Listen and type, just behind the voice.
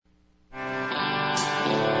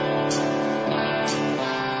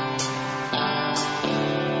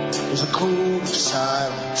There's a code of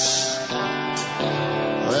silence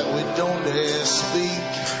that we don't dare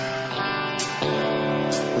speak.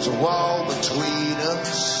 There's a wall between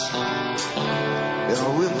us and a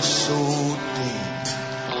river so deep.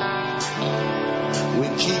 We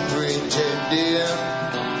keep pretending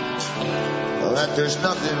that there's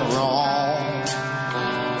nothing wrong.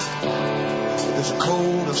 There's a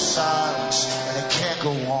code of silence and it can't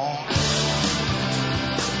go on.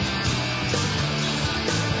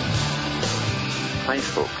 Hi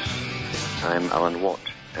folks, I'm Alan Watt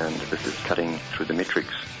and this is Cutting Through the Matrix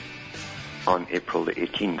on April the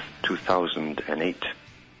 18th, 2008.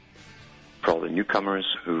 For all the newcomers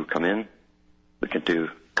who come in, look into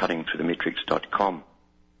cuttingthroughthematrix.com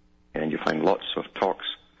and you'll find lots of talks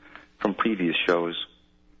from previous shows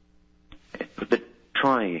that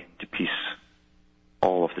try to piece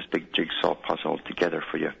all of this big jigsaw puzzle together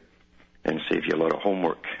for you and save you a lot of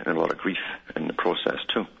homework and a lot of grief in the process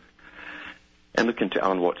too. And look into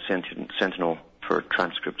Alan Watt Sentinel for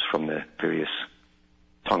transcripts from the various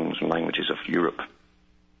tongues and languages of Europe.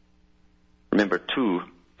 Remember, too,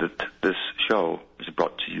 that this show is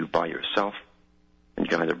brought to you by yourself, and you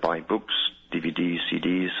can either buy books, DVDs,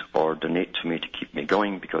 CDs, or donate to me to keep me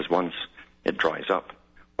going, because once it dries up,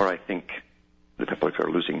 or I think the people are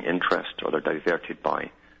losing interest or they're diverted by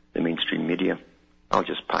the mainstream media, I'll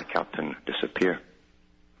just pack up and disappear.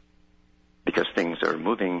 Because things are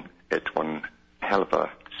moving at one hell of a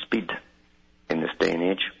speed in this day and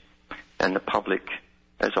age, and the public,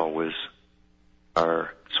 as always,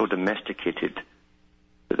 are so domesticated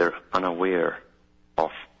that they're unaware of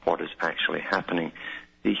what is actually happening.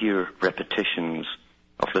 They hear repetitions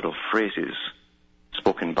of little phrases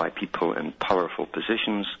spoken by people in powerful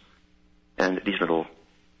positions, and these little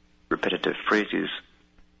repetitive phrases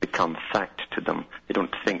become fact to them. They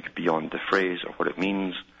don't think beyond the phrase or what it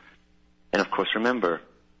means. And of course, remember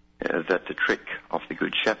that the trick of the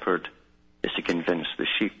Good Shepherd is to convince the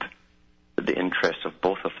sheep that the interests of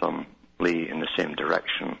both of them lay in the same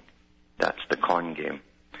direction. That's the con game.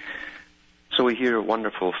 So we hear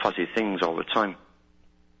wonderful fuzzy things all the time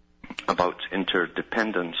about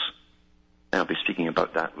interdependence, and I'll be speaking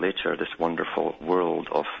about that later, this wonderful world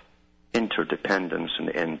of interdependence and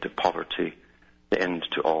the end to poverty, the end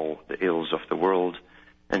to all the ills of the world,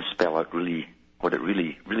 and spell out really what it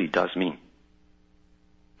really does mean.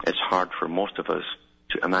 It's hard for most of us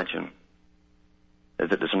to imagine that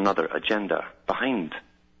there's another agenda behind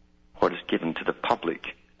what is given to the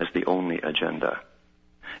public as the only agenda.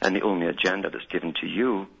 And the only agenda that's given to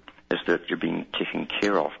you is that you're being taken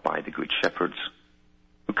care of by the Good Shepherds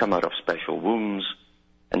who come out of special wombs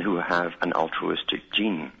and who have an altruistic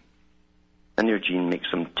gene. And your gene makes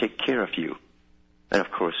them take care of you. And of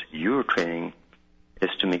course, your training is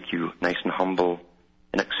to make you nice and humble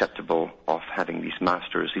and acceptable of having these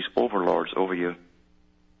masters, these overlords over you,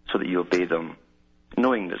 so that you obey them,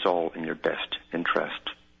 knowing it's all in your best interest.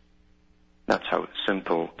 That's how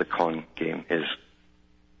simple the con game is.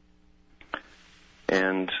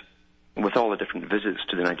 And with all the different visits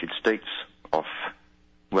to the United States of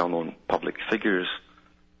well-known public figures,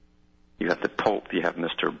 you have the Pope, you have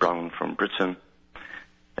Mr. Brown from Britain,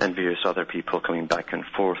 and various other people coming back and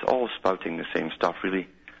forth, all spouting the same stuff, really.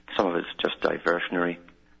 Some of it's just diversionary,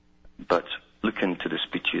 but look into the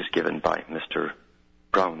speeches given by Mr.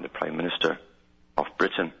 Brown, the Prime Minister of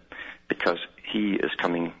Britain, because he is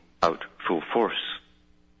coming out full force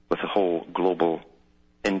with the whole global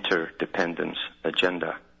interdependence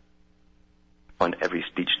agenda on every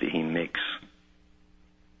speech that he makes.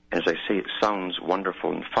 As I say, it sounds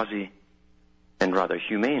wonderful and fuzzy and rather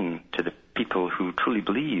humane to the people who truly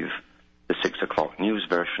believe the 6 o'clock news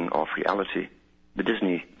version of reality, the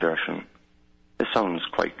Disney version. It sounds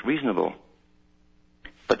quite reasonable.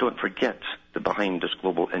 But don't forget that behind this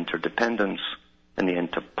global interdependence and the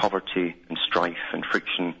end to poverty and strife and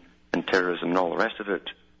friction and terrorism and all the rest of it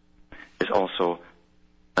is also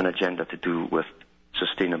an agenda to do with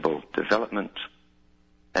sustainable development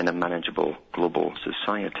and a manageable global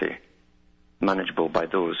society, manageable by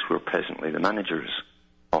those who are presently the managers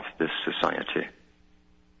of this society.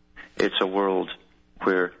 It's a world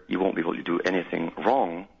where you won't be able to do anything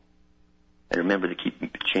wrong. And remember, they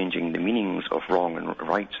keep changing the meanings of wrong and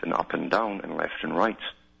right and up and down and left and right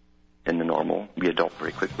in the normal. We adopt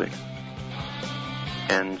very quickly.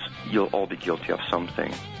 And you'll all be guilty of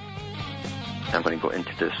something. I'm going to go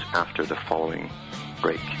into this after the following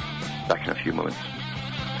break. Back in a few moments.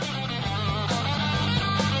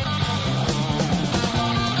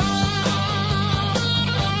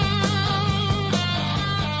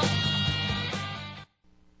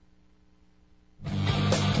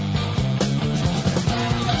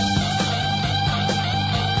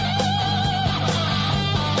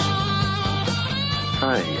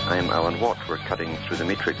 I'm Alan Watt. We're cutting through the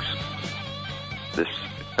matrix. This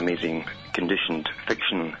amazing conditioned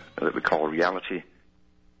fiction that we call reality.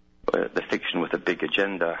 The fiction with a big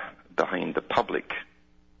agenda behind the public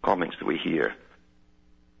comments that we hear.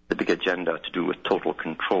 The big agenda to do with total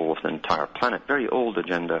control of the entire planet. Very old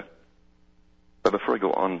agenda. But before I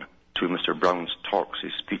go on to Mr. Brown's talks,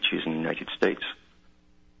 his speeches in the United States,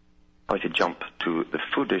 I'd like to jump to the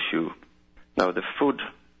food issue. Now, the food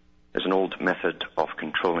is an old method of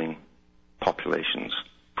controlling populations.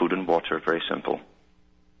 Food and water, very simple.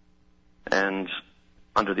 And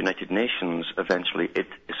under the United Nations, eventually it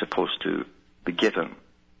is supposed to be given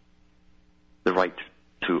the right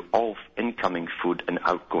to all incoming food and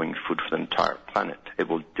outgoing food for the entire planet. It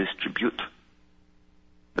will distribute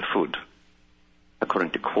the food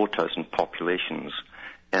according to quotas and populations.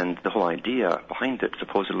 And the whole idea behind it,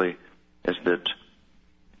 supposedly, is that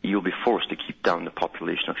you'll be forced to keep down the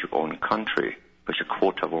population of your own country, but your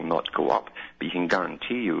quota will not go up. But you can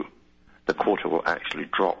guarantee you the quota will actually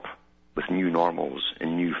drop with new normals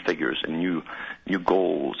and new figures and new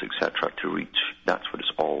goals, etc., to reach. That's what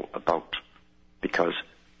it's all about. Because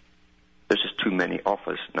there's just too many of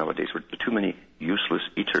us nowadays. There are too many useless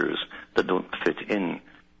eaters that don't fit in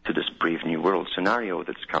to this brave new world scenario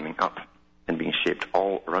that's coming up and being shaped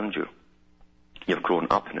all around you. You've grown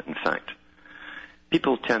up in it, in fact.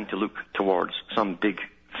 People tend to look towards some big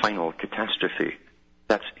final catastrophe.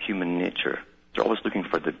 That's human nature. They're always looking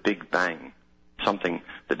for the big bang, something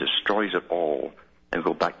that destroys it all, and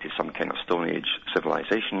go back to some kind of Stone Age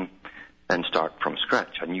civilization and start from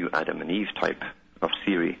scratch, a new Adam and Eve type of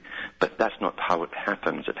theory. But that's not how it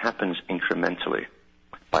happens. It happens incrementally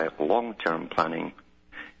by long-term planning.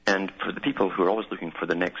 And for the people who are always looking for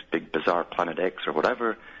the next big bizarre Planet X or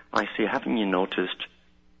whatever, I say, haven't you noticed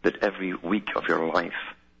that every week of your life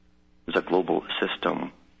there's a global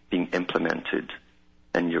system being implemented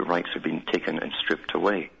and your rights are being taken and stripped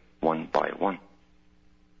away one by one?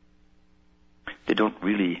 They don't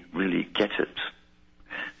really get it.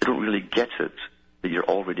 They don't really get it that you're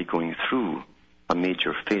already going through a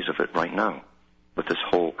major phase of it right now with this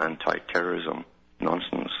whole anti-terrorism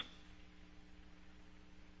nonsense.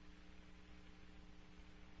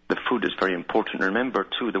 The food is very important. Remember,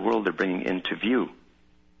 too, the world they're bringing into view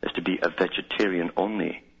is to be a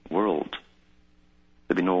vegetarian-only world.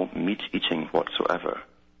 There'll be no meat-eating whatsoever.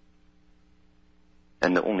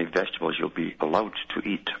 And the only vegetables you'll be allowed to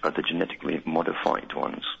eat are the genetically modified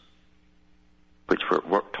ones, which were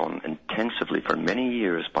worked on intensively for many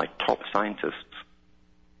years by top scientists.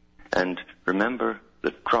 And remember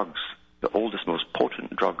that drugs, the oldest, most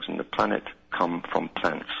potent drugs on the planet, come from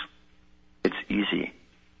plants. It's easy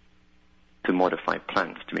to modify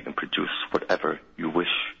plants to make them produce whatever you wish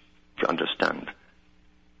to understand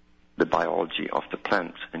the biology of the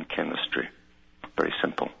plant and chemistry. Very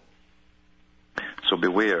simple. So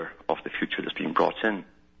beware of the future that's being brought in.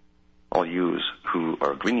 All yous who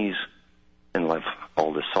are greenies and love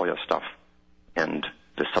all the soya stuff and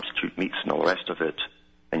the substitute meats and all the rest of it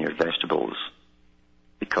and your vegetables,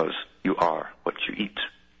 because you are what you eat,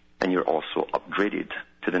 and you're also upgraded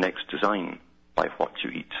to the next design by what you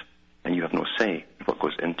eat. And you have no say in what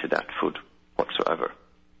goes into that food whatsoever.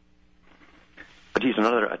 But here's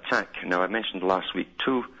another attack. Now, I mentioned last week,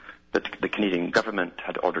 too, that the Canadian government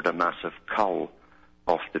had ordered a massive cull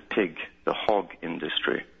of the pig, the hog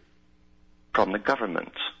industry, from the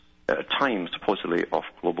government at a time, supposedly, of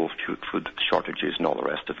global food shortages and all the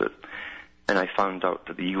rest of it. And I found out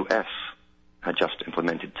that the U.S. had just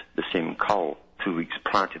implemented the same cull 2 weeks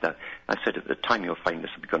prior to that. I said at the time, you'll find this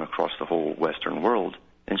will be going across the whole Western world.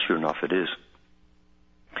 And sure enough, it is.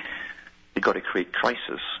 They've got to create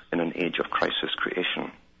crisis in an age of crisis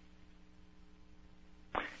creation.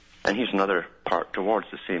 And here's another part towards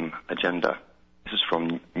the same agenda. This is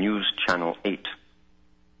from News Channel 8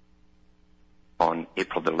 on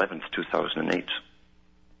April the 11th, 2008,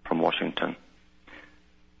 from Washington.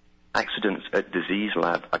 Accidents at Disease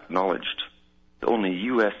Lab acknowledged. The only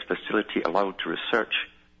U.S. facility allowed to research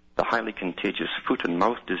the highly contagious foot and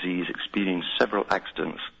mouth disease experienced several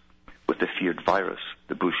accidents with the feared virus,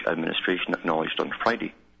 the Bush administration acknowledged on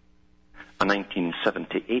Friday. A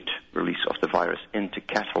 1978 release of the virus into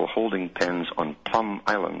cattle holding pens on Plum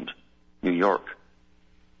Island, New York,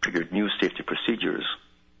 triggered new safety procedures.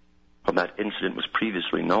 When that incident was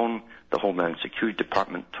previously known, the Homeland Security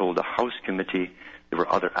Department told the House Committee there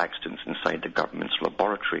were other accidents inside the government's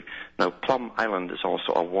laboratory. Now, Plum Island is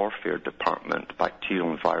also a warfare department,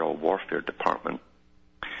 bacterial and viral warfare department,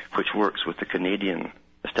 which works with the Canadian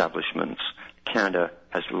establishments. Canada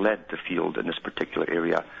has led the field in this particular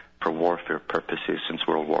area for warfare purposes since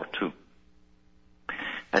World War II.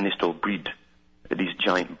 And they still breed these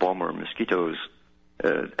giant bomber mosquitoes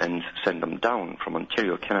and send them down from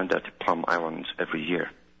Ontario, Canada to Plum Island every year.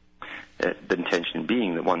 The intention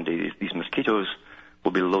being that one day these mosquitoes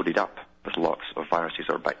will be loaded up with lots of viruses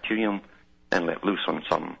or bacterium and let loose on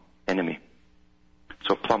some enemy.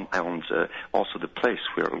 So Plum Island's also the place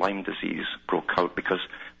where Lyme disease broke out, because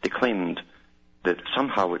they claimed that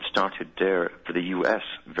somehow it started there for the U.S.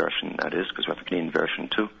 version, that is, because we have a Canadian version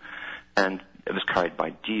too, and it was carried by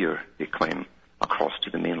deer, they claim, across to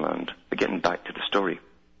the mainland. But getting back to the story,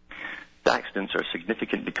 the accidents are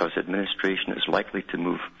significant because the administration is likely to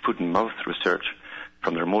move foot and mouth research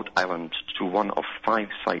from the remote island to one of 5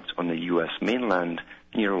 sites on the U.S. mainland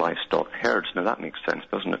near livestock herds. Now that makes sense,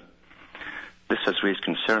 doesn't it? This has raised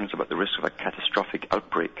concerns about the risk of a catastrophic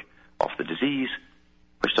outbreak of the disease,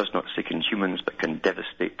 which does not sicken humans but can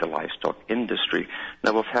devastate the livestock industry.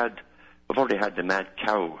 Now we've already had the mad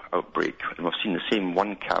cow outbreak, and we've seen the same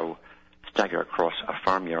one cow stagger across a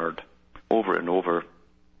farmyard over and over,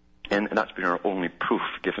 and that's been our only proof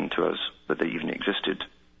given to us that they even existed.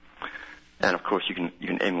 And of course you can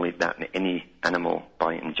emulate that in any animal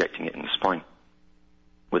by injecting it in the spine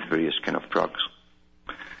with various kind of drugs.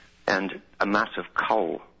 And a massive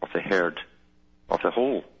cull of the herd, of the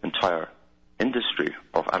whole entire industry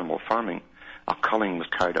of animal farming, a culling was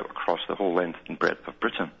carried out across the whole length and breadth of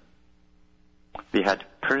Britain. They had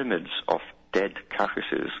pyramids of dead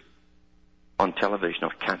carcasses on television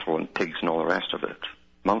of cattle and pigs and all the rest of it,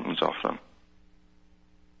 mountains of them.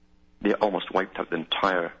 They almost wiped out the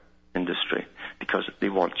entire industry because they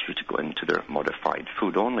want you to go into their modified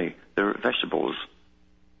food only, their vegetables.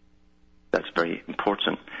 That's very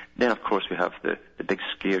important. Then, of course, we have the big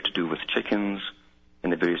scare to do with chickens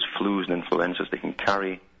and the various flus and influenzas they can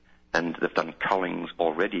carry, and they've done cullings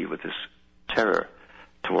already with this terror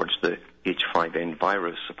towards the H5N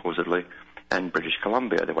virus, supposedly, and British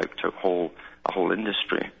Columbia. They wiped out a whole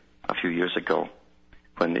industry a few years ago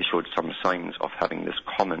when they showed some signs of having this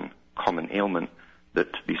common ailment that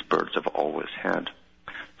these birds have always had.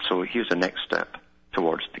 So here's the next step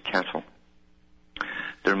towards the cattle.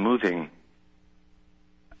 They're moving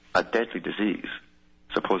a deadly disease,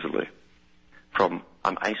 supposedly, from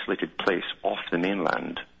an isolated place off the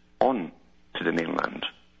mainland on to the mainland,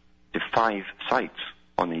 to 5 sites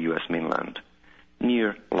on the U.S. mainland,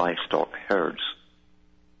 near livestock herds.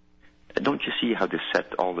 Don't you see how they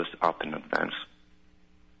set all this up in advance?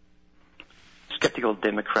 Skeptical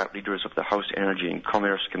Democrat leaders of the House Energy and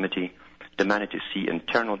Commerce Committee demanded to see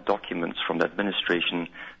internal documents from the administration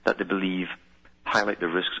that they believe highlight the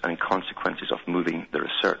risks and consequences of moving the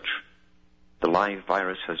research. The live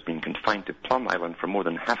virus has been confined to Plum Island for more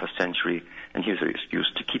than half a century, and here's their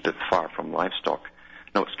excuse: to keep it far from livestock.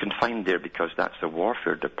 Now, it's confined there because that's the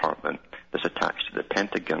warfare department that's attached to the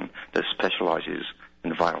Pentagon that specializes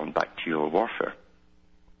in viral and bacterial warfare.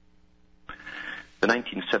 The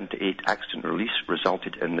 1978 accident release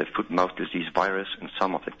resulted in the foot-and-mouth disease virus in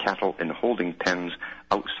some of the cattle in holding pens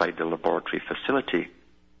outside the laboratory facility.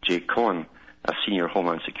 Jay Cohen, a senior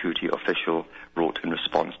Homeland Security official, wrote in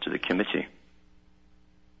response to the committee.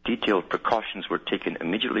 Detailed precautions were taken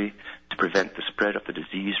immediately to prevent the spread of the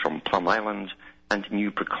disease from Plum Island, and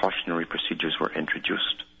new precautionary procedures were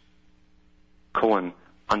introduced. Cohen,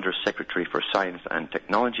 Undersecretary for Science and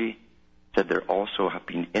Technology, said there also have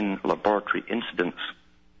been in-laboratory incidents,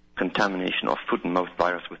 contamination of foot-and-mouth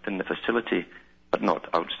virus within the facility, but not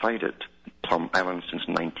outside it, Plum Island since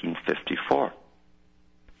 1954.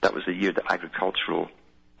 That was the year the Agricultural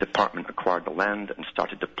Department acquired the land and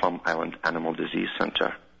started the Plum Island Animal Disease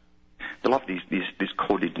Center. They love these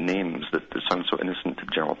coded names that sound so innocent to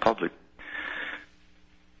the general public.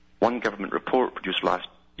 One government report produced last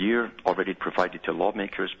year, already provided to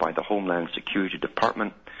lawmakers by the Homeland Security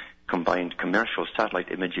Department, combined commercial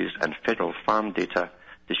satellite images and federal farm data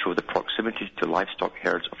to show the proximity to livestock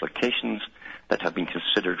herds of locations that have been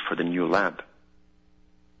considered for the new lab.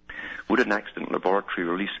 Would an accident laboratory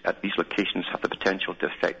release at these locations have the potential to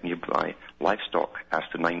affect nearby livestock,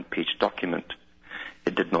 asked the 9-page document.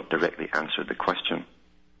 It did not directly answer the question.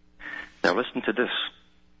 Now listen to this.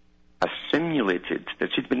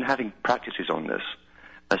 They've been having practices on this,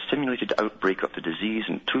 a simulated outbreak of the disease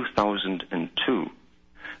in 2002,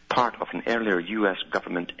 part of an earlier U.S.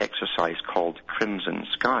 government exercise called Crimson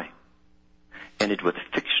Sky, ended with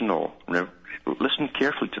fictional, listen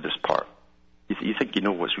carefully to this part, you think you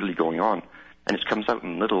know what's really going on, and it comes out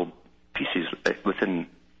in little pieces within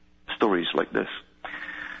stories like this.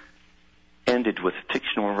 Ended with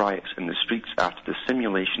fictional riots in the streets after the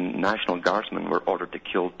simulation National Guardsmen were ordered to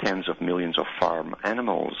kill tens of millions of farm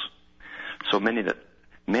animals. So many that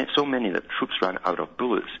troops ran out of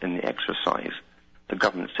bullets in the exercise the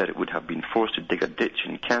government said it would have been forced to dig a ditch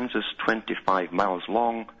in Kansas 25 miles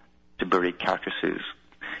long to bury carcasses.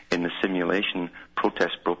 In the simulation,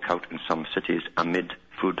 protests broke out in some cities amid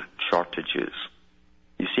food shortages.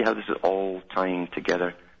 You see how this is all tying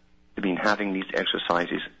together? They've been having these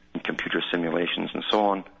exercises in computer simulations and so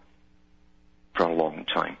on for a long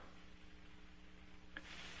time.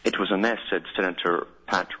 It was a mess, said Senator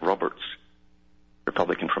Pat Roberts,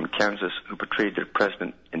 Republican from Kansas, who portrayed their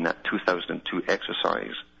president in that 2002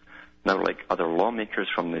 exercise. Now, like other lawmakers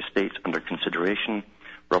from the states under consideration,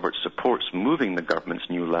 Roberts supports moving the government's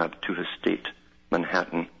new lab to his state,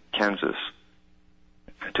 Manhattan, Kansas.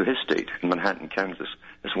 To his state, in Manhattan, Kansas,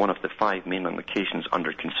 is one of the 5 mainland locations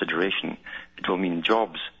under consideration. It will mean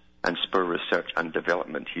jobs and spur research and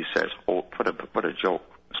development, he says. Oh, what a joke.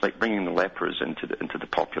 It's like bringing the lepers into the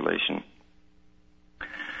population.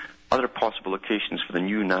 Other possible locations for the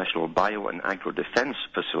new National Bio and Agro Defense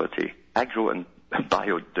Facility,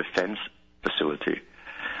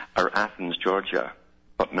 are Athens, Georgia,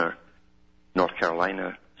 Butner, North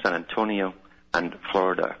Carolina, San Antonio, and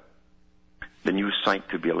Florida. The new site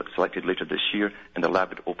could be selected later this year, and the lab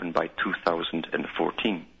would open by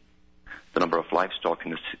 2014. The number of livestock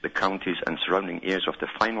in the counties and surrounding areas of the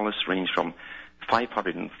finalists range from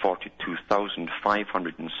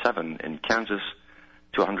 542,507 in Kansas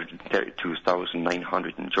to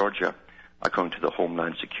 132,900 in Georgia, according to the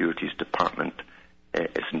Homeland Security's Department,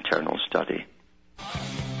 its internal study.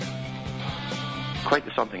 Quite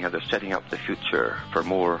something how they're setting up the future for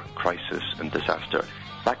more crisis and disaster.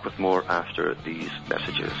 Back with more after these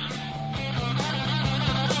messages.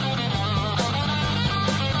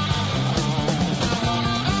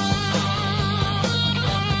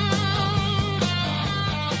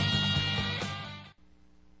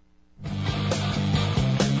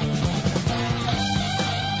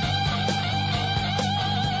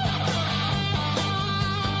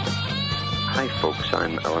 Hi folks,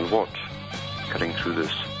 I'm Alan Watt, cutting through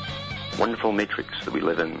this wonderful matrix that we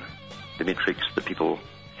live in, the matrix that people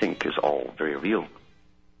think is all very real,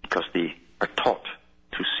 because they are taught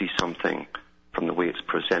to see something from the way it's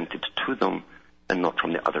presented to them and not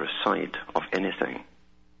from the other side of anything.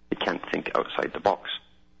 They can't think outside the box.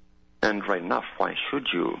 And right enough, why should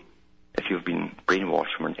you, if you've been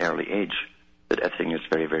brainwashed from an early age that everything is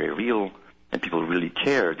very, very real and people really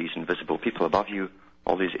care, these invisible people above you,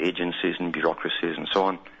 all these agencies and bureaucracies and so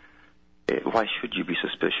on, why should you be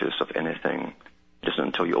suspicious of anything? It isn't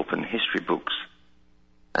until you open history books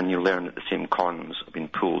and you learn that the same cons have been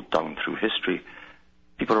pulled down through history.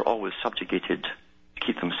 People are always subjugated to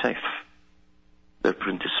keep them safe. They're put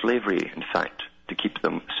into slavery, in fact, to keep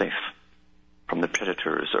them safe from the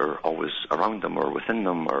predators that are always around them or within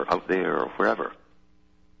them or out there or wherever.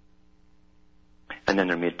 And then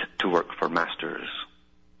they're made to work for masters.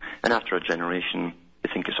 And after a generation, they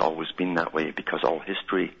think it's always been that way because all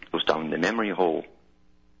history goes down the memory hole,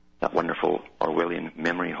 that wonderful Orwellian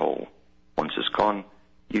memory hole. Once it's gone,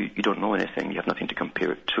 you don't know anything. You have nothing to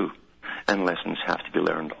compare it to. And lessons have to be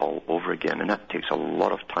learned all over again, and that takes a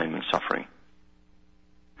lot of time and suffering.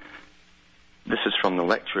 This is from the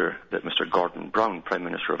lecture that Mr. Gordon Brown, Prime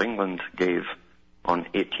Minister of England, gave on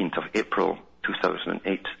 18th of April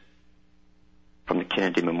 2008 from the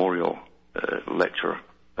Kennedy Memorial lecture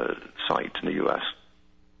site in the U.S.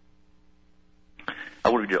 I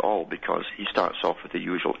will read it all because he starts off with the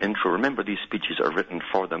usual intro. Remember, these speeches are written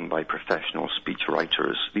for them by professional speech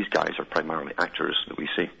writers. These guys are primarily actors that we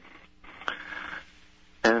see.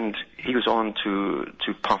 And he goes on to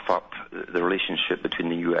puff up the relationship between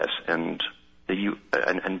the U.S. and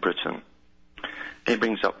and Britain. And he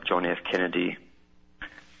brings up John F. Kennedy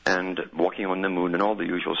and walking on the moon and all the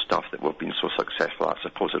usual stuff that we've been so successful at,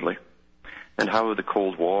 supposedly, and how the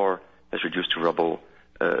Cold War has reduced to rubble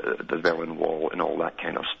the Berlin Wall and all that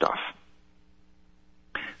kind of stuff.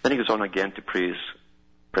 Then he goes on again to praise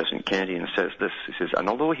President Kennedy and says this. He says, and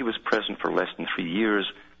although he was president for less than 3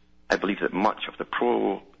 years, I believe that much of the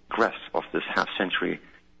progress of this half-century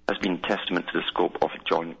has been testament to the scope of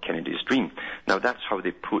John Kennedy's dream. Now, that's how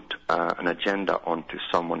they put an agenda onto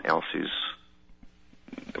someone else's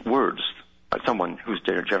words, someone who's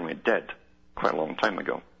generally dead quite a long time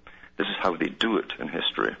ago. This is how they do it in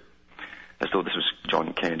history, as though this was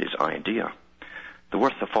John Kennedy's idea. The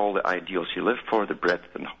worth of all the ideals he lived for, the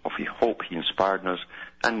breadth of hope he inspired in us,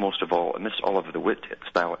 and most of all, amidst all of the wit,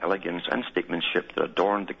 style, elegance, and statesmanship that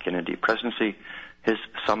adorned the Kennedy presidency, his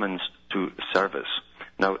summons to service.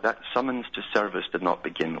 Now, that summons to service did not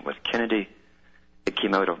begin with Kennedy. It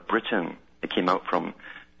came out of Britain. It came out from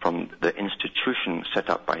the institution set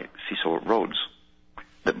up by Cecil Rhodes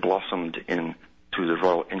that blossomed into the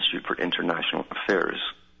Royal Institute for International Affairs.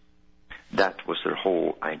 That was their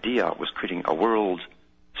whole idea, was creating a world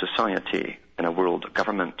society and a world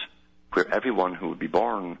government where everyone who would be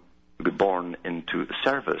born into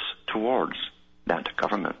service towards that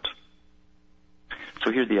government.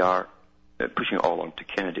 So here they are pushing it all on to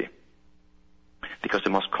Kennedy, because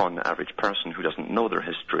they must con the average person who doesn't know their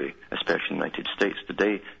history, especially in the United States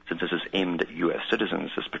today, since this is aimed at U.S.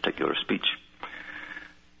 citizens, this particular speech.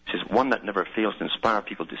 It says, one that never fails to inspire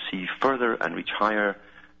people to see further and reach higher,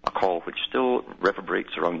 a call which still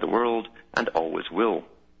reverberates around the world and always will.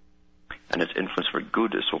 And its influence for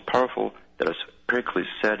good is so powerful that, as Pericles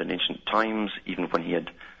said in ancient times, even when he had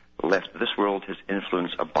left this world, his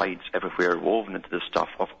influence abides everywhere, woven into the stuff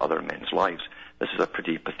of other men's lives. This is a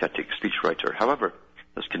pretty pathetic speechwriter. However,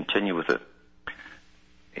 let's continue with it.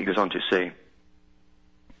 He goes on to say,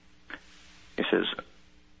 he says,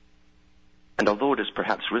 and although it is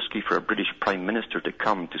perhaps risky for a British Prime Minister to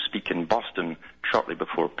come to speak in Boston shortly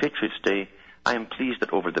before Patriots' Day, I am pleased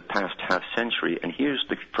that over the past half-century, and here's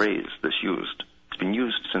the phrase that's used, it's been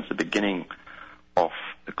used since the beginning of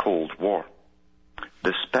the Cold War,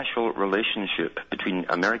 the special relationship between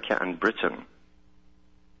America and Britain,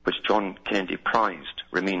 which John Kennedy prized,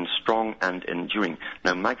 remains strong and enduring.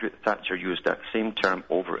 Now, Margaret Thatcher used that same term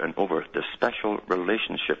over and over, the special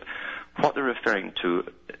relationship. What they're referring to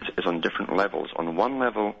is on different levels. On one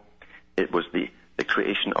level, it was the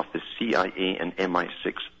creation of the CIA and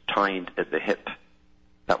MI6 tied at the hip.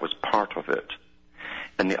 That was part of it.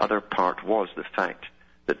 And the other part was the fact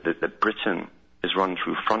that Britain is run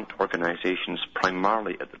through front organizations,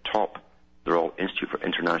 primarily at the top. They're all Institute for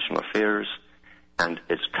International Affairs, and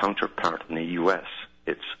its counterpart in the U.S.,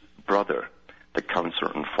 its brother, the Council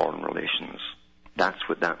on Foreign Relations. That's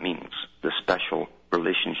what that means, the special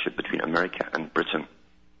relationship between America and Britain.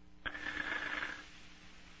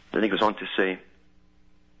 Then he goes on to say,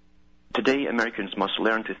 today Americans must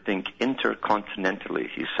learn to think intercontinentally,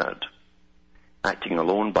 he said. Acting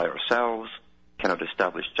alone by ourselves cannot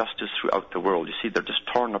establish justice throughout the world. You see, they're just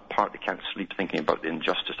torn apart. They can't sleep thinking about the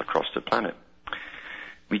injustice across the planet.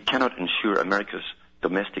 We cannot ensure America's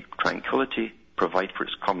domestic tranquility, provide for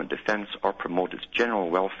its common defense, or promote its general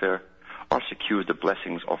welfare, or secure the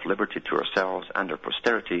blessings of liberty to ourselves and our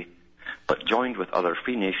posterity, but joined with other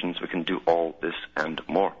free nations, we can do all this and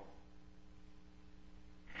more.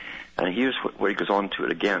 And here's where he goes on to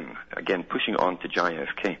it again pushing on to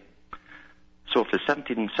JFK. So if the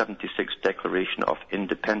 1776 Declaration of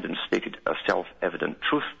Independence stated a self-evident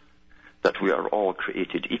truth, that we are all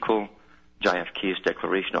created equal, JFK's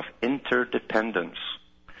Declaration of Interdependence.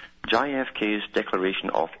 JFK's Declaration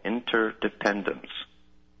of Interdependence.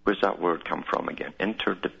 Where's that word come from again?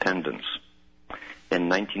 Interdependence. In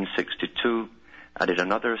 1962, added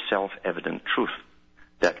another self-evident truth,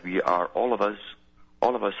 that we are all of us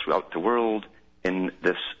throughout the world, in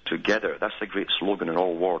this together. That's the great slogan in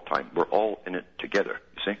all wartime. We're all in it together,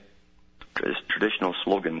 you see? It's traditional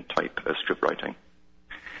slogan type script writing.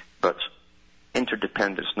 But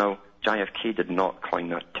interdependence. Now, JFK did not coin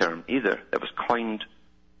that term either. It was coined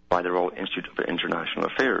by the Royal Institute for International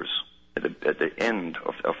Affairs at the end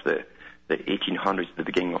of the 1800s, the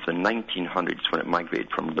beginning of the 1900s, when it migrated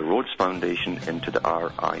from the Rhodes Foundation into the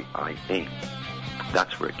RIIA.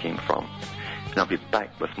 That's where it came from. And I'll be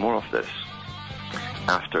back with more of this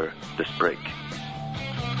after this break.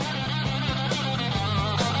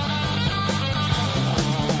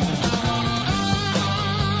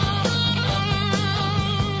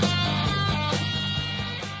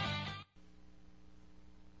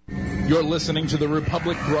 You're listening to the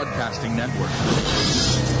Republic Broadcasting Network,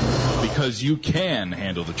 because you can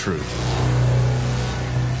handle the truth.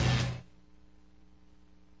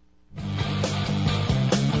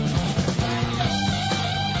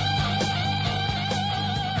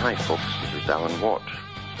 Hi folks, this is Alan Watt,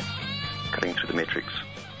 cutting through the matrix.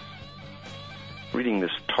 Reading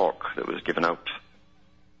this talk that was given out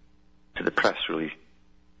to the press, really,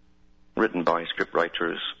 written by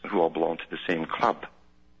scriptwriters who all belong to the same club,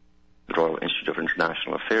 the Royal Institute of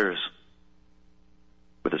International Affairs,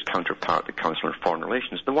 with its counterpart, the Council on Foreign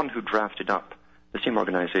Relations, the one who drafted up, the same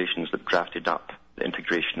organizations that drafted up the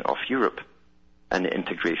integration of Europe and the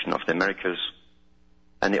integration of the Americas,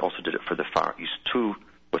 and they also did it for the Far East too,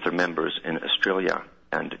 with their members in Australia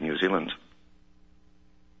and New Zealand.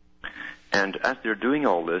 And as they're doing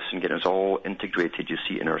all this and getting us all integrated, you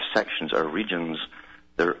see in our sections, our regions,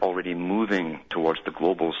 they're already moving towards the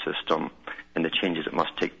global system and the changes that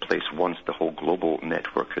must take place once the whole global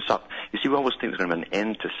network is up. You see, we always think there's going to be an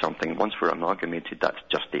end to something. Once we're amalgamated, that's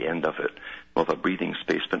just the end of it. We'll have a breathing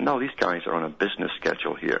space. But no, these guys are on a business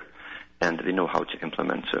schedule here, and they know how to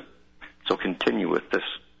implement it. So continue with this.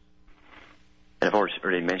 And I've already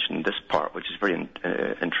already mentioned this part, which is very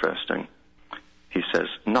interesting. He says,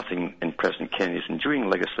 nothing in President Kennedy's enduring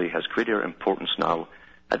legacy has greater importance now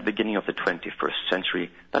at the beginning of the 21st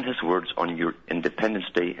century than his words on your Independence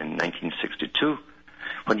Day in 1962,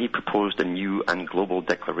 when he proposed a new and global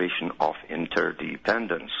declaration of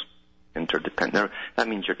interdependence. Now, that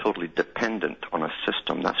means you're totally dependent on a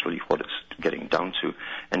system. That's really what it's getting down to.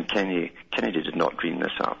 And Kennedy did not dream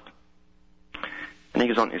this up. And he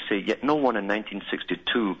goes on to say, yet no one in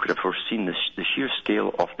 1962 could have foreseen the sheer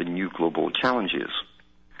scale of the new global challenges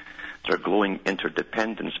their glowing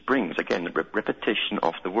interdependence brings. Again, the repetition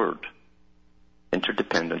of the word.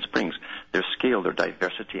 Interdependence brings their scale, their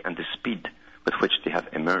diversity, and the speed with which they have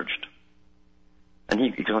emerged. And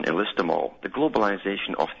he goes on to list them all. The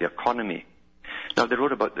globalization of the economy. Now, they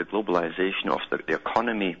wrote about the globalization of the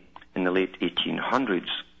economy in the late 1800s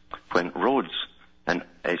when Rhodes and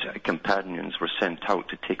his companions were sent out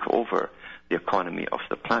to take over the economy of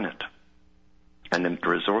the planet and the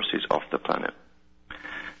resources of the planet.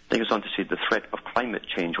 Then he goes on to say the threat of climate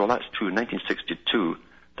change. Well, that's true. In 1962,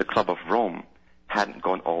 the Club of Rome hadn't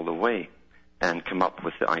gone all the way and come up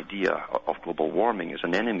with the idea of global warming as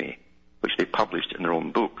an enemy, which they published in their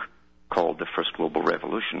own book called The First Global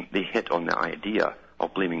Revolution. They hit on the idea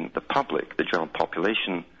of blaming the public, the general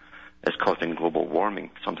population, as causing global warming,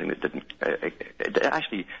 something that didn't...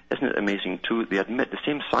 actually, isn't it amazing, too? They admit, the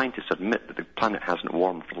same scientists admit that the planet hasn't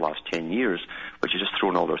warmed for the last 10 years, which has just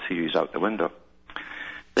thrown all their theories out the window.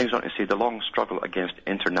 Then goes on to say the long struggle against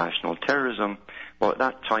international terrorism. Well, at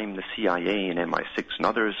that time, the CIA and MI6 and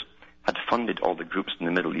others had funded all the groups in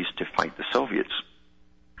the Middle East to fight the Soviets.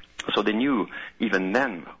 So they knew, even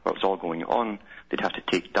then, what was all going on, they'd have to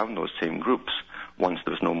take down those same groups once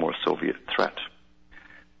there was no more Soviet threat.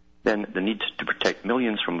 Then the need to protect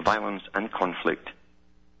millions from violence and conflict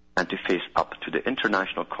and to face up to the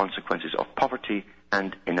international consequences of poverty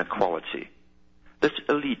and inequality. This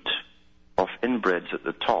elite of inbreds at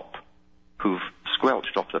the top who've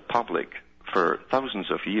squelched off the public for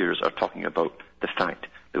thousands of years are talking about the fact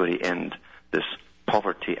that we end this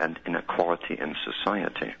poverty and inequality in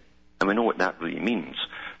society. And we know what that really means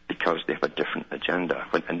because they have a different agenda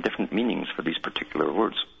and different meanings for these particular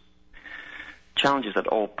words. Challenges that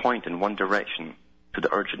all point in one direction to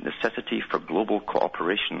the urgent necessity for global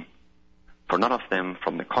cooperation. For none of them,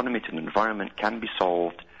 from the economy to the environment, can be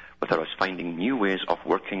solved without us finding new ways of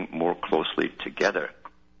working more closely together.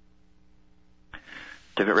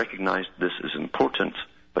 To recognize this is important,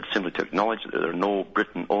 but simply to acknowledge that there are no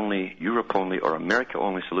Britain-only, Europe-only, or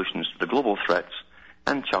America-only solutions to the global threats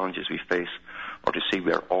and challenges we face, or to say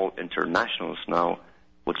we are all internationals now,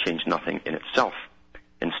 will change nothing in itself.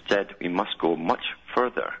 Instead, we must go much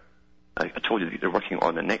further. I told you that they're working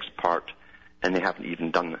on the next part, and they haven't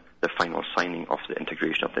even done the final signing of the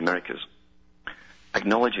integration of the Americas.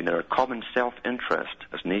 Acknowledging that our common self-interest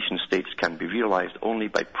as nation-states can be realized only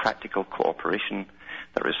by practical cooperation,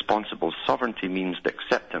 that responsible sovereignty means the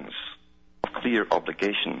acceptance of clear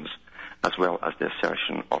obligations as well as the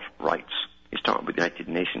assertion of rights. He's talking about the United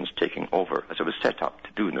Nations taking over as it was set up to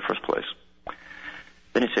do in the first place.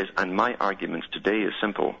 Then he says, and my arguments today is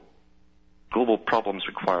simple. Global problems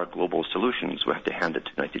require global solutions. We have to hand it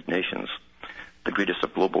to the United Nations. The greatest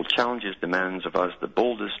of global challenges demands of us the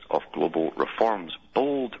boldest of global reforms.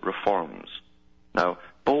 Bold reforms. Now,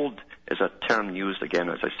 bold is a term used, again,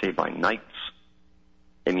 as I say, by knights.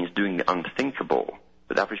 It means doing the unthinkable.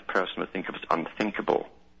 The average person would think of as unthinkable.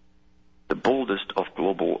 The boldest of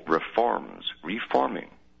global reforms. Reforming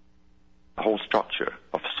the whole structure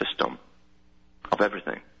of system, of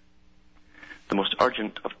everything. The most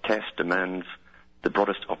urgent of tests demands the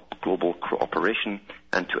broadest of global cooperation,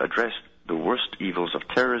 and to address the worst evils of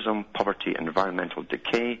terrorism, poverty, environmental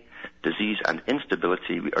decay, disease, and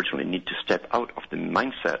instability, we urgently need to step out of the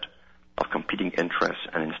mindset of competing interests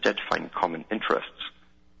and instead find common interests,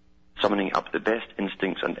 summoning up the best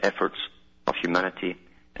instincts and efforts of humanity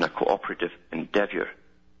in a cooperative endeavor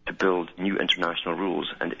to build new international rules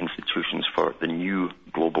and institutions for the new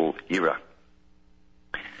global era.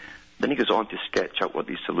 Then he goes on to sketch out what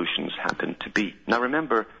these solutions happen to be. Now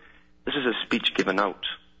remember, this is a speech given out.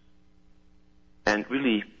 And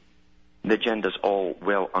really, the agenda's all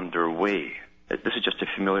well underway. This is just to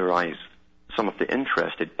familiarize some of the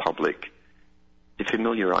interested public, to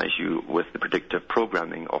familiarize you with the predictive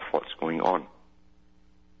programming of what's going on.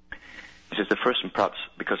 He says the first, and perhaps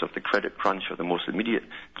because of the credit crunch, or the most immediate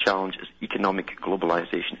challenge, is economic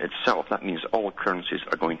globalization itself. That means all currencies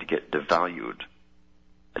are going to get devalued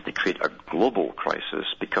as they create a global crisis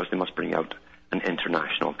because they must bring out an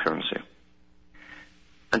international currency.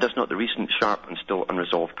 And does not the recent sharp and still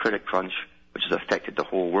unresolved credit crunch, which has affected the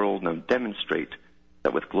whole world, now demonstrate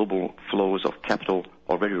that with global flows of capital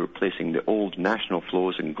already replacing the old national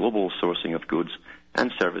flows in global sourcing of goods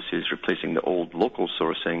and services replacing the old local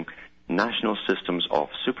sourcing, national systems of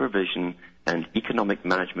supervision and economic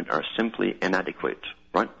management are simply inadequate,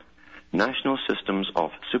 right? National systems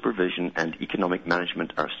of supervision and economic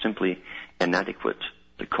management are simply inadequate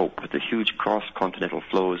to cope with the huge cross-continental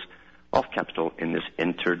flows of capital in this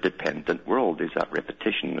interdependent world. There's that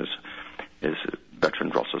repetition, as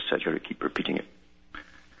Bertrand Russell said here, I keep repeating it.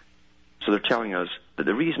 So they're telling us that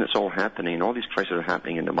the reason it's all happening, and all these crises are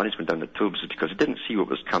happening, and the money's going down the tubes, is because it didn't see what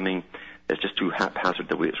was coming. It's just too haphazard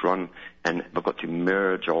the way it's run, and we've got to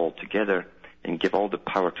merge all together and give all the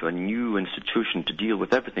power to a new institution to deal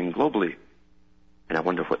with everything globally. And I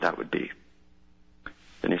wonder what that would be.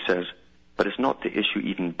 Then he says, but it's not the issue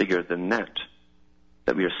even bigger than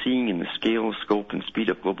that we are seeing in the scale, scope, and speed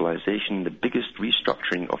of globalization the biggest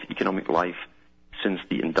restructuring of economic life since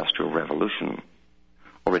the Industrial Revolution.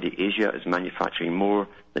 Already Asia is manufacturing more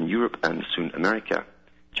than Europe and soon America.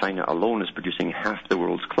 China alone is producing half the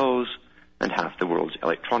world's clothes and half the world's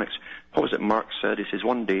electronics. What was it Marx said? He says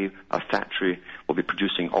one day a factory will be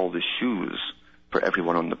producing all the shoes for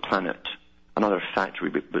everyone on the planet. Another factory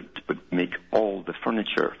would make all the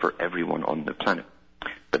furniture for everyone on the planet.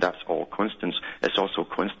 But that's all coincidence. It's also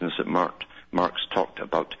coincidence that Marx talked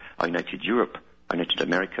about a united Europe, a united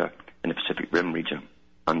America, and the Pacific Rim region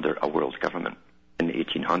under a world government in the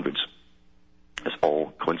 1800s. It's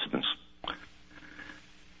all coincidence.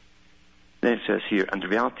 Then it says here, and the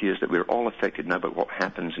reality is that we're all affected now by what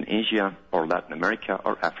happens in Asia or Latin America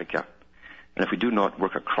or Africa. And if we do not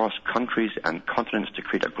work across countries and continents to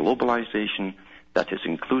create a globalization that is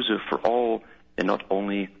inclusive for all, then not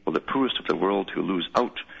only will the poorest of the world who lose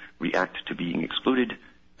out react to being excluded,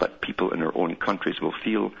 but people in their own countries will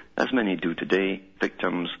feel, as many do today,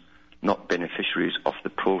 victims, not beneficiaries of the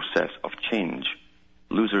process of change,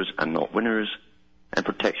 losers and not winners, and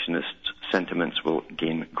protectionist sentiments will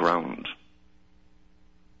gain ground.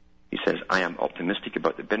 He says, I am optimistic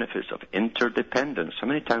about the benefits of interdependence. How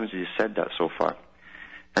many times has he said that so far?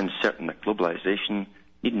 And certain that globalization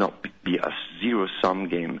need not be a zero-sum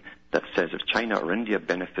game that says if China or India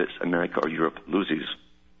benefits, America or Europe loses.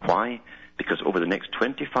 Why? Because over the next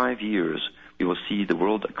 25 years, we will see the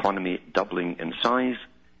world economy doubling in size,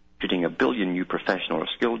 creating 1 billion new professional or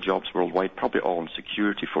skilled jobs worldwide, probably all in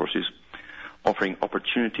security forces, offering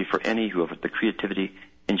opportunity for any who have the creativity,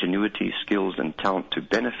 ingenuity, skills, and talent to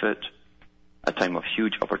benefit, a time of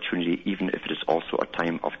huge opportunity, even if it is also a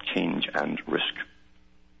time of change and risk.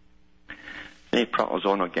 Then he prattles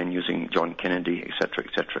on again using John Kennedy, etc.,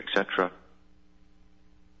 etc., etc.,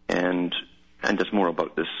 and there's more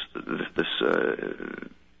about this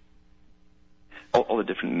all the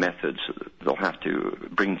different methods they'll have to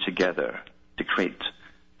bring together to create,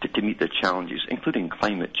 to meet the challenges, including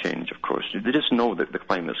climate change, of course. They just know that the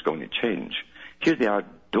climate is going to change. Here they are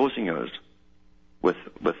dosing us with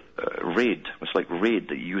raid. It's like raid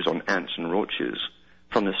that you use on ants and roaches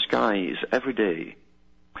from the skies every day.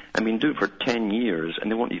 I've been doing it for 10 years,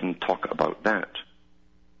 and they won't even talk about that.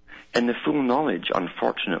 And the full knowledge,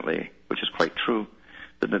 unfortunately, which is quite true,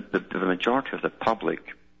 that the majority of the public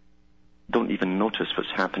don't even notice what's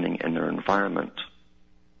happening in their environment.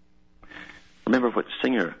 Remember what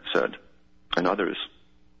Singer said, and others,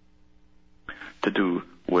 to do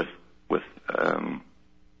with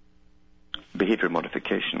behavior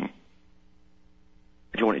modification.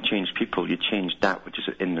 If you want to change people, you change that which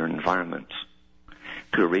is in their environment.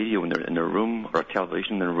 Put a radio in their room or a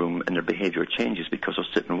television in their room, and their behavior changes because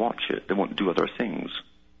they'll sit and watch it. They won't do other things.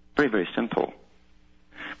 Very, very simple.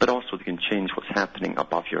 But also they can change what's happening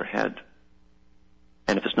above your head.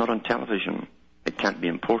 And if it's not on television, it can't be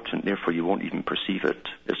important, therefore you won't even perceive it.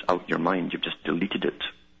 It's out your mind. You've just deleted it.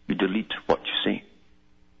 You delete what you see.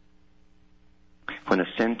 When a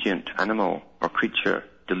sentient animal or creature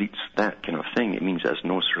deletes that kind of thing, it means it has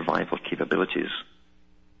no survival capabilities.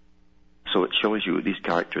 So it shows you these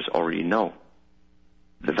characters already know.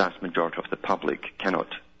 The vast majority of the public cannot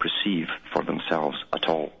perceive for themselves at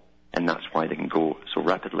all. And that's why they can go so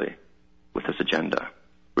rapidly with this agenda.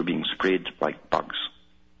 We're being sprayed like bugs.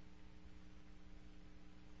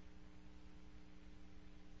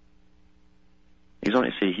 He's going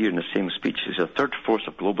to say here in the same speech, he says, a third force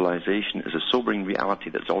of globalization is a sobering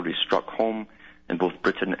reality that's already struck home in both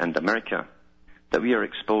Britain and America, that we are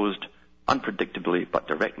exposed unpredictably but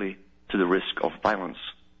directly to the risk of violence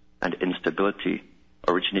and instability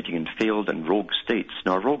originating in failed and rogue states.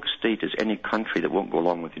 Now, a rogue state is any country that won't go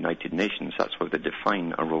along with the United Nations. That's why they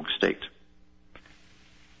define a rogue state.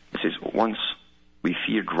 It says, once we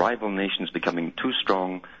feared rival nations becoming too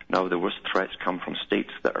strong, now the worst threats come from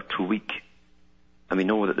states that are too weak. And we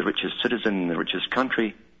know that the richest citizen in the richest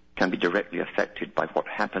country can be directly affected by what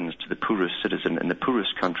happens to the poorest citizen in the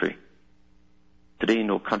poorest country. Today,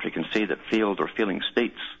 no country can say that failed or failing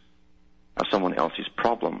states are someone else's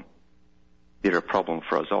problem. They're a problem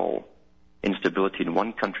for us all. Instability in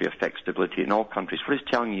one country affects stability in all countries. What it's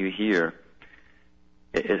telling you here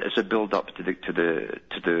is a build-up to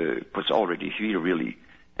the what's already here, really,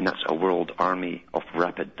 and that's a world army of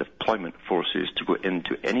rapid deployment forces to go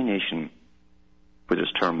into any nation where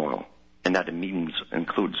there's turmoil, and that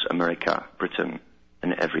includes America, Britain,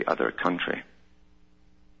 and every other country.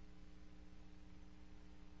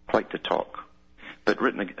 Quite the talk, but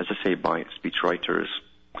written, as I say, by speechwriters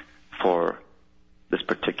for this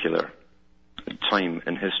particular time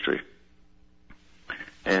in history.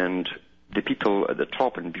 And the people at the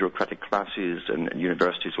top in bureaucratic classes and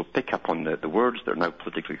universities will pick up on the words that are now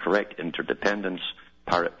politically correct: interdependence,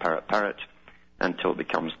 parrot, parrot, parrot, until it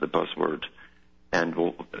becomes the buzzword. And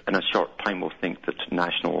will, in a short time, will think that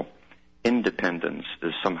national independence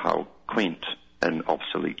is somehow quaint and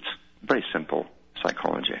obsolete. Very simple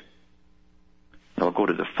psychology. Now I'll go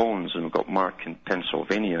to the phones, and we've got Mark in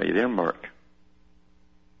Pennsylvania. Are you there, Mark?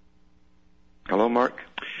 Hello, Mark.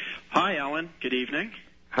 Hi, Alan. Good evening.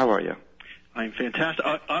 How are you? I'm fantastic.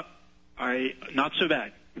 Not so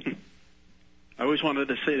bad. I always wanted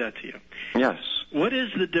to say that to you. Yes. What is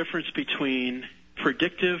the difference between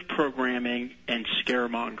predictive programming and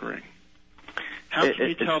scaremongering? How can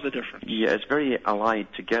you tell the difference? Yeah, it's very allied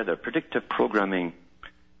together. Predictive programming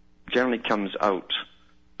generally comes out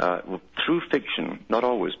through fiction, not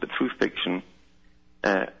always, but through fiction,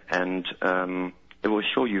 and it will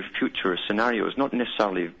show you future scenarios, not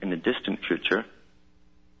necessarily in the distant future,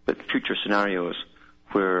 but future scenarios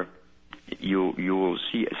where you will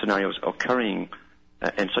see scenarios occurring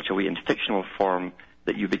in such a way in fictional form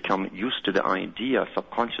that you become used to the idea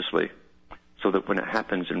subconsciously, so that when it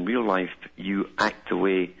happens in real life, you act the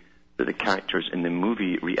way that the characters in the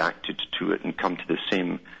movie reacted to it and come to the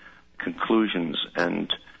same conclusions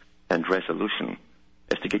and resolution.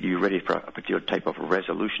 It's to get you ready for a particular type of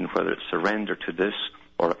resolution, whether it's surrender to this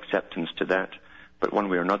or acceptance to that. But one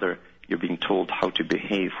way or another, you're being told how to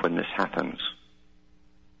behave when this happens.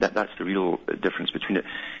 That's the real difference between it.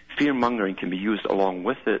 Fear-mongering can be used along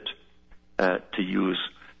with it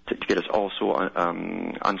to get us also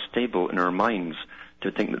unstable in our minds,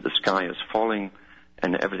 to think that the sky is falling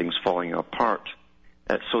and everything's falling apart,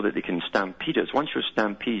 so that they can stampede us. Once you're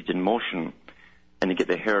stampeded in motion and you get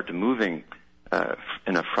the herd moving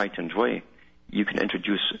in a frightened way, you can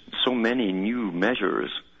introduce so many new measures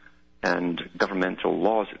and governmental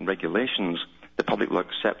laws and regulations, the public will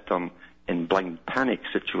accept them in blind panic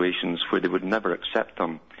situations where they would never accept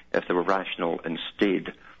them if they were rational and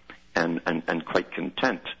staid and quite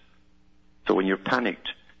content. So when you're panicked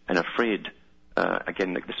and afraid,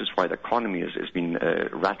 again, this is why the economy has been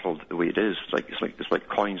rattled the way it is. It's like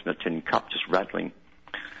coins in a tin cup just rattling,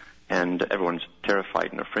 and everyone's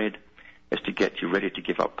terrified and afraid. Is to get you ready to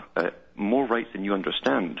give up more rights than you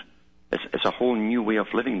understand. It's a whole new way of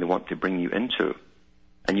living they want to bring you into,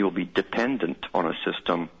 and you will be dependent on a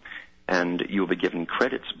system, and you will be given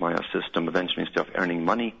credits by a system eventually instead of earning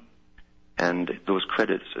money. And those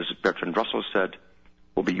credits, as Bertrand Russell said,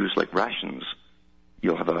 will be used like rations.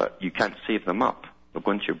 You can't save them up. They'll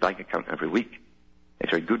go into your bank account every week.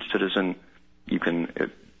 If you're a good citizen, you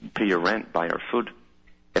can pay your rent, buy your food.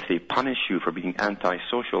 If they punish you for being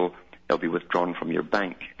antisocial, they'll be withdrawn from your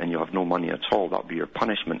bank, and you'll have no money at all. That'll be your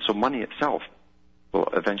punishment. So money itself will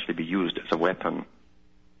eventually be used as a weapon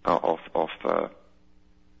of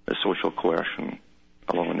the social coercion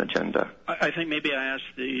along an agenda. I think maybe I asked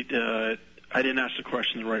I didn't ask the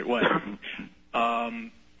question the right way.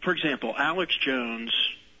 For example, Alex Jones,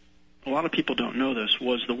 a lot of people don't know this,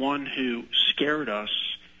 was the one who scared us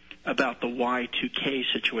about the Y2K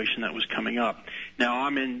situation that was coming up. Now,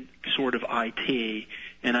 I'm in sort of IT,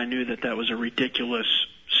 and I knew that was a ridiculous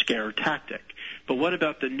scare tactic. But what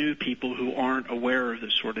about the new people who aren't aware of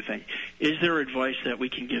this sort of thing? Is there advice that we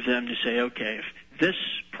can give them to say, okay, if this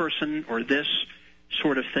person or this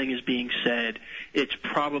sort of thing is being said, it's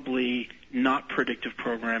probably not predictive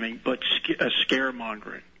programming, but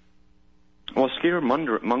scaremongering? Well,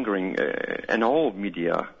 scaremongering in all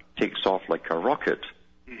media takes off like a rocket.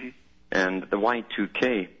 Mm-hmm. And the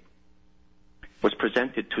Y2K was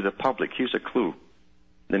presented to the public. Here's a clue.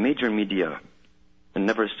 The major media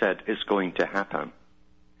never said it's going to happen.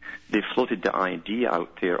 They floated the idea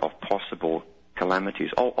out there of possible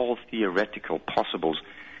calamities, all theoretical possibles.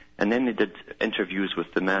 And then they did interviews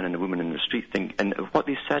with the man and the woman in the street thing. And what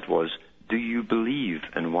they said was, do you believe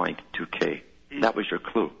in Y2K? That was your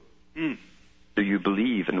clue. do you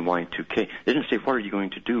believe in Y2K? They didn't say, what are you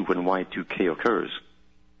going to do when Y2K occurs?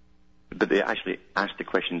 But they actually asked the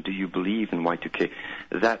question, do you believe in Y2K?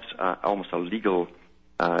 That's almost a legal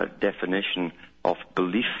definition of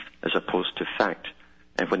belief as opposed to fact.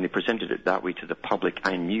 And when they presented it that way to the public,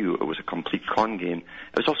 I knew it was a complete con game.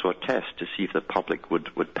 It was also a test to see if the public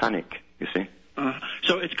would panic, you see.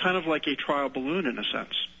 So it's kind of like a trial balloon in a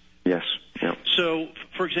sense. Yes. Yeah. So,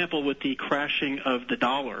 for example, with the crashing of the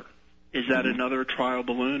dollar, is that another trial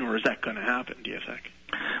balloon, or is that going to happen, do you think?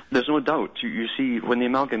 There's no doubt. You see, when they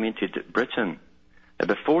amalgamated Britain,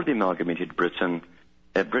 before they amalgamated Britain,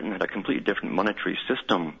 Britain had a completely different monetary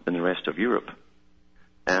system than the rest of Europe.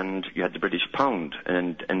 And you had the British pound.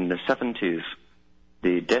 And in the 70s,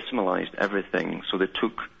 they decimalized everything. So they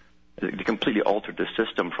completely altered the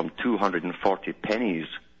system from 240 pennies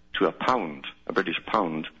to a pound, a British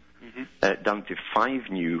pound, down to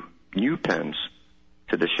 5 new pence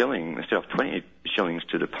to the shilling. Instead of 20 shillings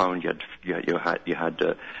to the pound, you had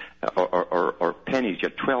pennies. You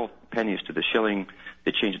had 12 pennies to the shilling.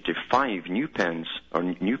 They changed it to 5 new pence or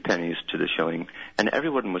new pennies to the shilling, and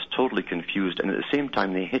everyone was totally confused. And at the same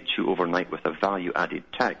time, they hit you overnight with a value-added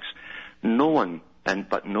tax. No one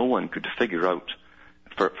could figure out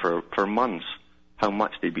for months how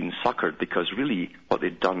much they'd been suckered, because really what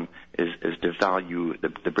they'd done is devalue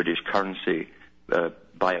the British currency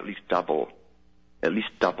by at least double.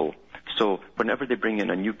 So whenever they bring in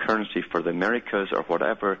a new currency for the Americas or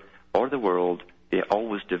whatever, or the world, they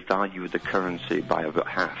always devalue the currency by about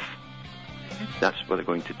half. That's what they're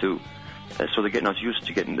going to do. So they're getting us used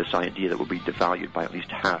to getting this idea that we'll be devalued by at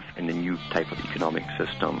least half in the new type of economic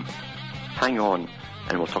system. Hang on,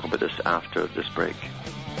 and we'll talk about this after this break.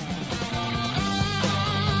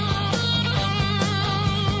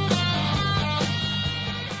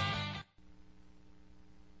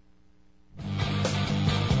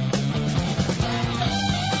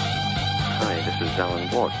 Alan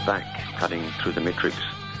Watt, back cutting through the matrix.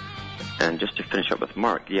 And just to finish up with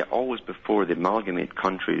Mark, always before they amalgamate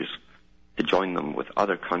countries to join them with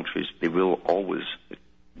other countries, they will always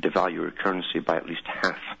devalue your currency by at least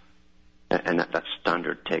half. And that's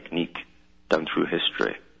standard technique down through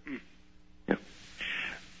history. Yeah.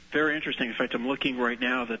 Very interesting. In fact, I'm looking right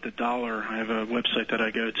now that the dollar, I have a website that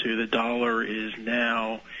I go to, the dollar is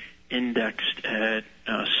now indexed at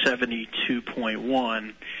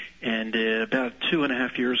 72.1. And about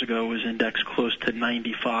 2.5 years ago was indexed close to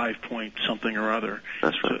 95 point something or other.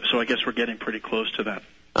 That's right. So I guess we're getting pretty close to that.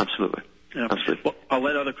 Absolutely. Yeah. Absolutely. Well, I'll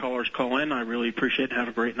let other callers call in. I really appreciate it. Have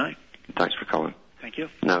a great night. Thanks for calling. Thank you.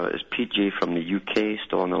 Now, is PJ from the UK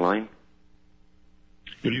still on the line?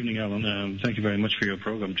 Good evening, Alan. Thank you very much for your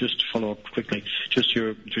program. Just to follow up quickly, just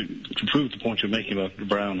to prove the point you're making about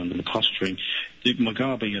Brown and the posturing, the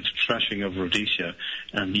Mugabe and trashing of Rhodesia,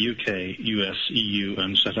 and the UK, US, EU,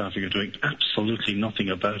 and South Africa doing absolutely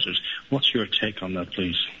nothing about it. What's your take on that,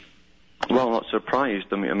 please? Well, I'm not surprised.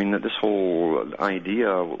 I mean that this whole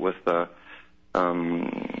idea with the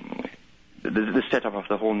setup of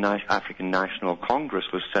the whole African National Congress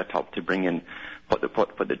was set up to bring in what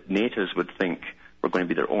the natives would think were going to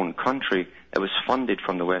be their own country. It was funded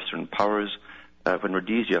from the Western powers. When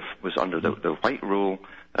Rhodesia was under the white rule,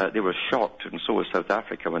 they were shocked, and so was South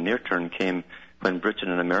Africa when their turn came, when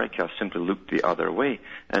Britain and America simply looked the other way.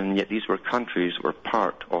 And yet these were countries were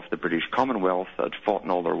part of the British Commonwealth that had fought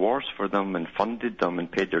in all their wars for them and funded them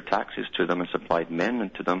and paid their taxes to them and supplied men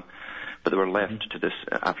into them. But they were left to this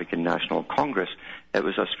African National Congress. It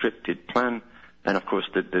was a scripted plan, and of course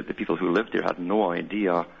the people who lived there had no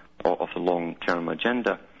idea of the long-term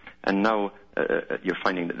agenda. And now you're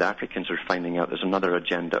finding that the Africans are finding out there's another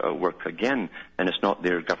agenda at work again, and it's not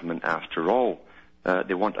their government after all.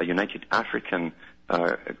 They want a united African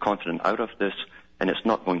continent out of this, and it's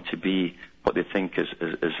not going to be what they think is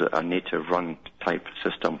a native-run type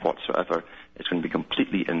system whatsoever. It's going to be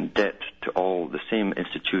completely in debt to all the same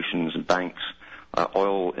institutions and banks,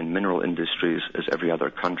 oil and mineral industries as every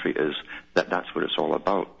other country is. That's what it's all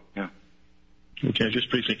about. Yeah. Okay, just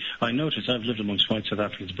briefly, I noticed I've lived amongst white South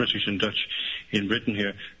Africans, British and Dutch in Britain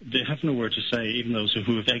here. They have no word to say, even those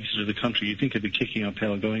who have exited the country. You'd think they'd be kicking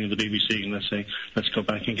uphill, going to the BBC and let's go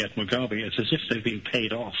back and get Mugabe. It's as if they've been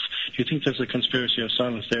paid off. Do you think there's a conspiracy of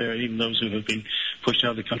silence there, even those who have been pushed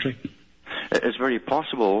out of the country? It's very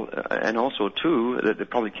possible, and also, too, that they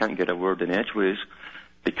probably can't get a word in edgeways,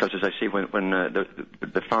 because, as I say, when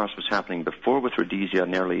the farce was happening before with Rhodesia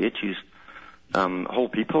in the early 80s, whole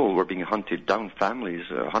people were being hunted down, families,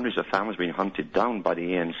 hundreds of families being hunted down by the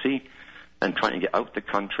ANC and trying to get out the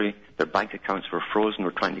country. Their bank accounts were frozen,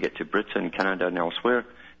 were trying to get to Britain, Canada and elsewhere,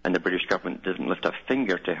 and the British government didn't lift a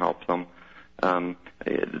finger to help them. As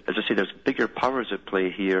I say, there's bigger powers at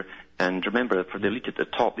play here. And remember, for the elite at the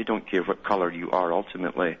top, they don't care what color you are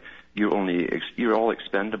ultimately. You're all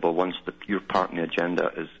expendable once your part in the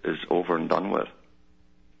agenda is over and done with.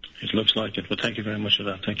 It looks like it. Well, thank you very much for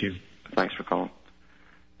that. Thank you. Thanks for calling.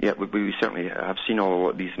 Yeah, we certainly have seen all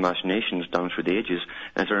of these machinations down through the ages.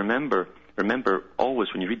 And so remember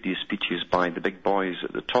always when you read these speeches by the big boys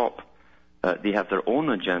at the top, they have their own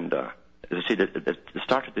agenda. As I said, at the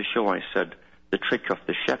start of the show, I said the trick of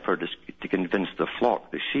the shepherd is to convince the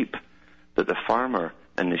flock, the sheep, that the farmer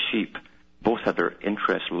and the sheep both have their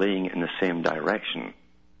interests laying in the same direction.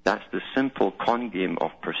 That's the simple con game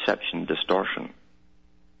of perception distortion.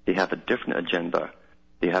 They have a different agenda.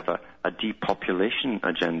 They have a depopulation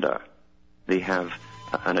agenda. They have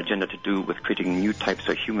an agenda to do with creating new types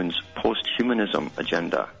of humans, post-humanism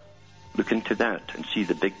agenda. Look into that and see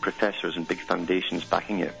the big professors and big foundations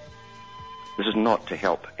backing it. This is not to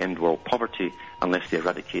help end world poverty unless they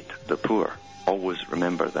eradicate the poor. Always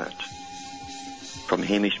remember that. From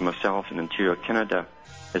Hamish and myself in Ontario, Canada,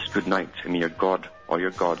 it's good night, and may your God or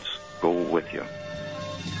your gods go with you.